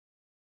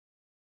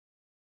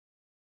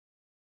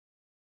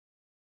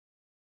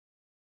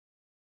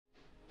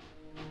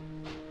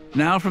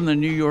Now from the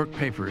New York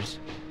papers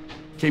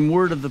came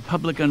word of the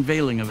public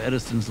unveiling of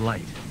Edison's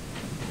light,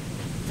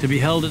 to be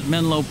held at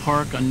Menlo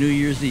Park on New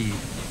Year's Eve,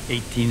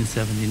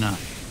 1879.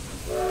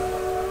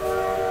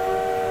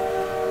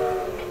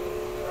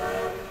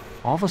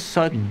 All of a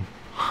sudden,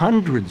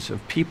 hundreds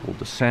of people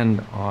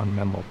descend on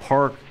Menlo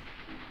Park.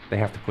 They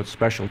have to put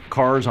special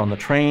cars on the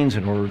trains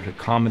in order to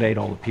accommodate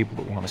all the people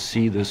that want to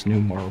see this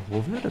new marvel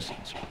of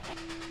Edison's.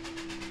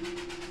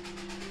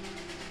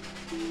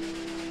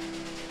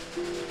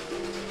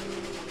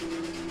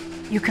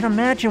 You can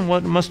imagine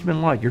what it must have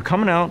been like. You're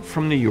coming out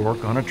from New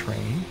York on a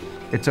train.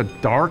 It's a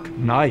dark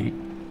night.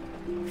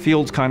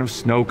 Field's kind of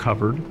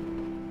snow-covered.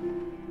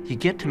 You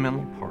get to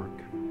Menlo Park.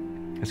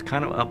 It's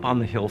kind of up on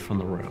the hill from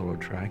the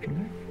railroad track,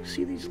 and you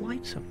see these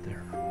lights up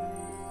there.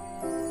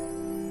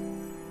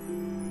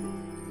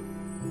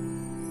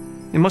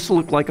 It must have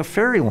looked like a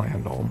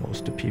fairyland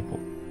almost to people.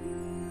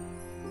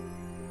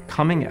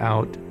 Coming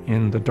out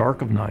in the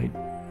dark of night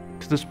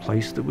to this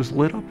place that was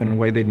lit up in a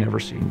way they'd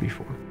never seen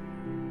before.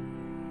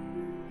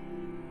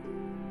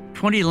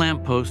 20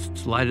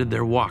 lampposts lighted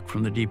their walk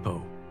from the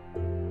depot,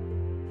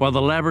 while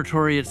the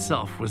laboratory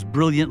itself was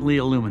brilliantly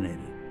illuminated,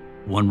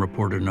 one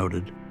reporter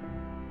noted,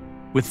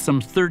 with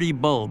some 30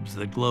 bulbs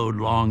that glowed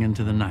long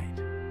into the night.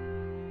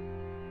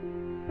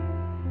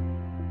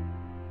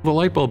 The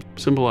light bulb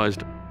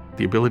symbolized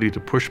the ability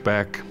to push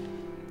back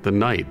the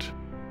night,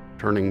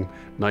 turning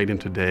night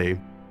into day,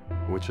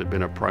 which had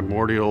been a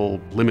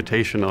primordial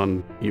limitation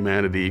on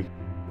humanity,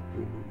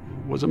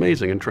 was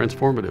amazing and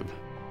transformative.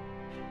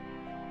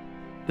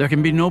 There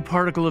can be no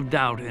particle of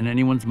doubt in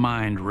anyone's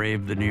mind,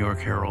 raved the New York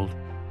Herald,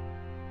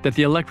 that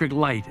the electric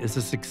light is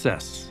a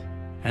success,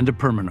 and a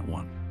permanent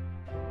one.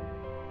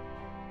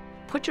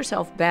 Put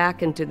yourself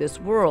back into this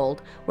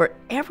world where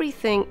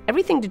everything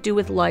to do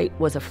with light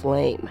was a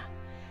flame.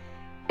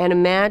 And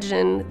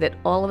imagine that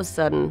all of a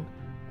sudden,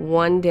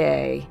 one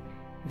day,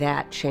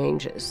 that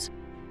changes.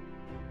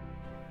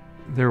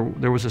 There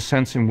was a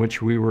sense in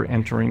which we were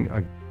entering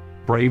a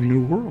brave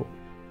new world.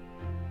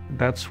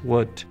 That's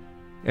what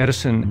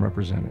Edison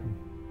represented,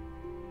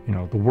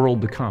 the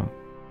world to come.